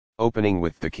Opening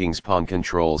with the king's pawn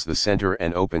controls the center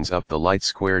and opens up the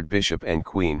light-squared bishop and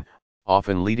queen,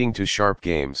 often leading to sharp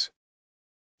games.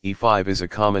 e5 is a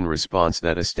common response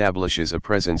that establishes a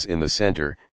presence in the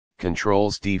center,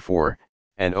 controls d4,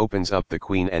 and opens up the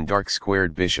queen and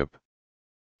dark-squared bishop.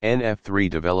 Nf3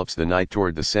 develops the knight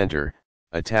toward the center,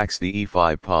 attacks the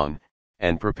e5 pawn,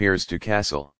 and prepares to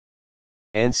castle.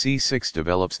 Nc6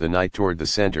 develops the knight toward the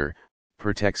center,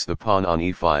 protects the pawn on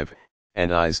e5,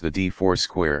 and eyes the d4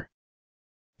 square.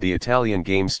 The Italian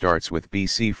game starts with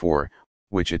bc4,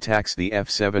 which attacks the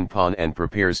f7 pawn and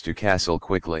prepares to castle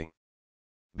quickly.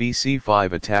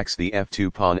 bc5 attacks the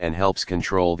f2 pawn and helps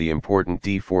control the important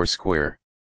d4 square.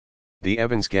 The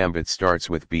Evans Gambit starts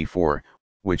with b4,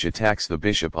 which attacks the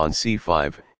bishop on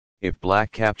c5. If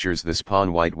black captures this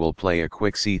pawn, white will play a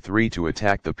quick c3 to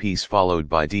attack the piece, followed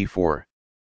by d4.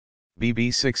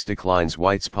 bb6 declines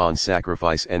white's pawn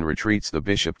sacrifice and retreats the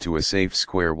bishop to a safe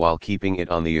square while keeping it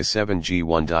on the a7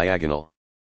 g1 diagonal.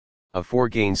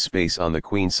 a4 gains space on the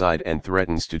queen side and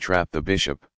threatens to trap the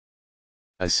bishop.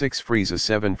 a6 frees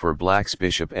a7 for black's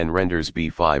bishop and renders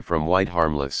b5 from white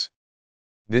harmless.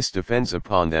 This defends a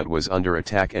pawn that was under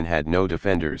attack and had no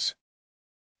defenders.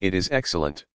 It is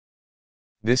excellent.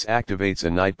 This activates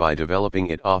a knight by developing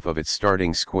it off of its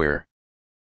starting square.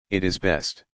 It is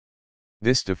best.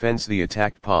 This defends the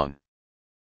attacked pawn.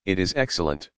 It is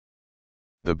excellent.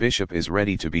 The bishop is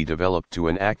ready to be developed to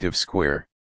an active square.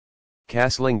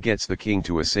 Castling gets the king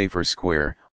to a safer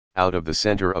square, out of the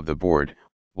center of the board,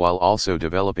 while also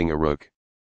developing a rook.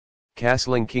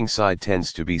 Castling kingside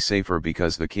tends to be safer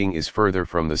because the king is further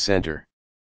from the center.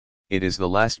 It is the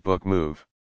last book move.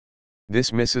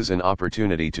 This misses an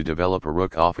opportunity to develop a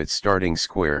rook off its starting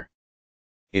square.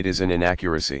 It is an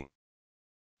inaccuracy.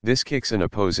 This kicks an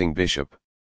opposing bishop.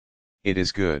 It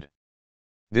is good.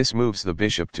 This moves the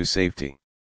bishop to safety.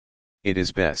 It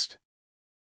is best.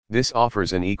 This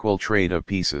offers an equal trade of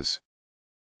pieces.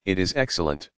 It is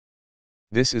excellent.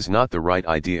 This is not the right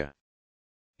idea.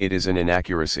 It is an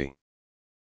inaccuracy.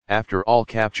 After all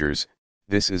captures,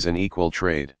 this is an equal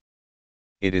trade.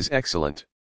 It is excellent.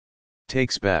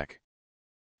 Takes back.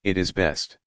 It is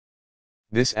best.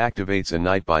 This activates a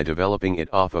knight by developing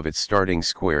it off of its starting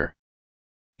square.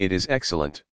 It is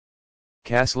excellent.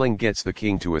 Castling gets the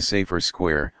king to a safer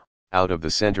square, out of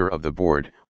the center of the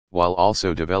board, while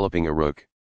also developing a rook.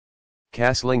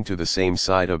 Castling to the same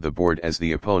side of the board as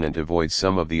the opponent avoids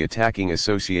some of the attacking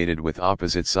associated with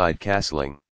opposite side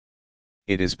castling.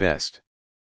 It is best.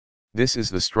 This is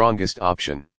the strongest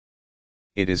option.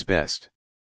 It is best.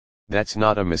 That's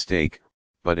not a mistake,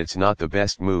 but it's not the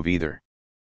best move either.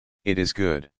 It is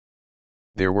good.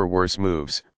 There were worse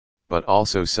moves, but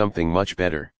also something much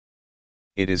better.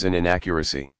 It is an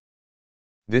inaccuracy.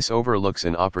 This overlooks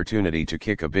an opportunity to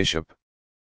kick a bishop.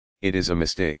 It is a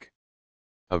mistake.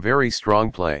 A very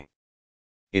strong play.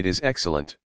 It is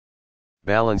excellent.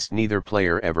 Balanced, neither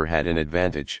player ever had an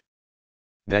advantage.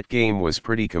 That game was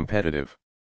pretty competitive.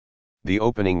 The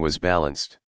opening was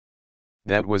balanced.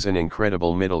 That was an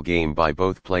incredible middle game by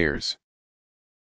both players.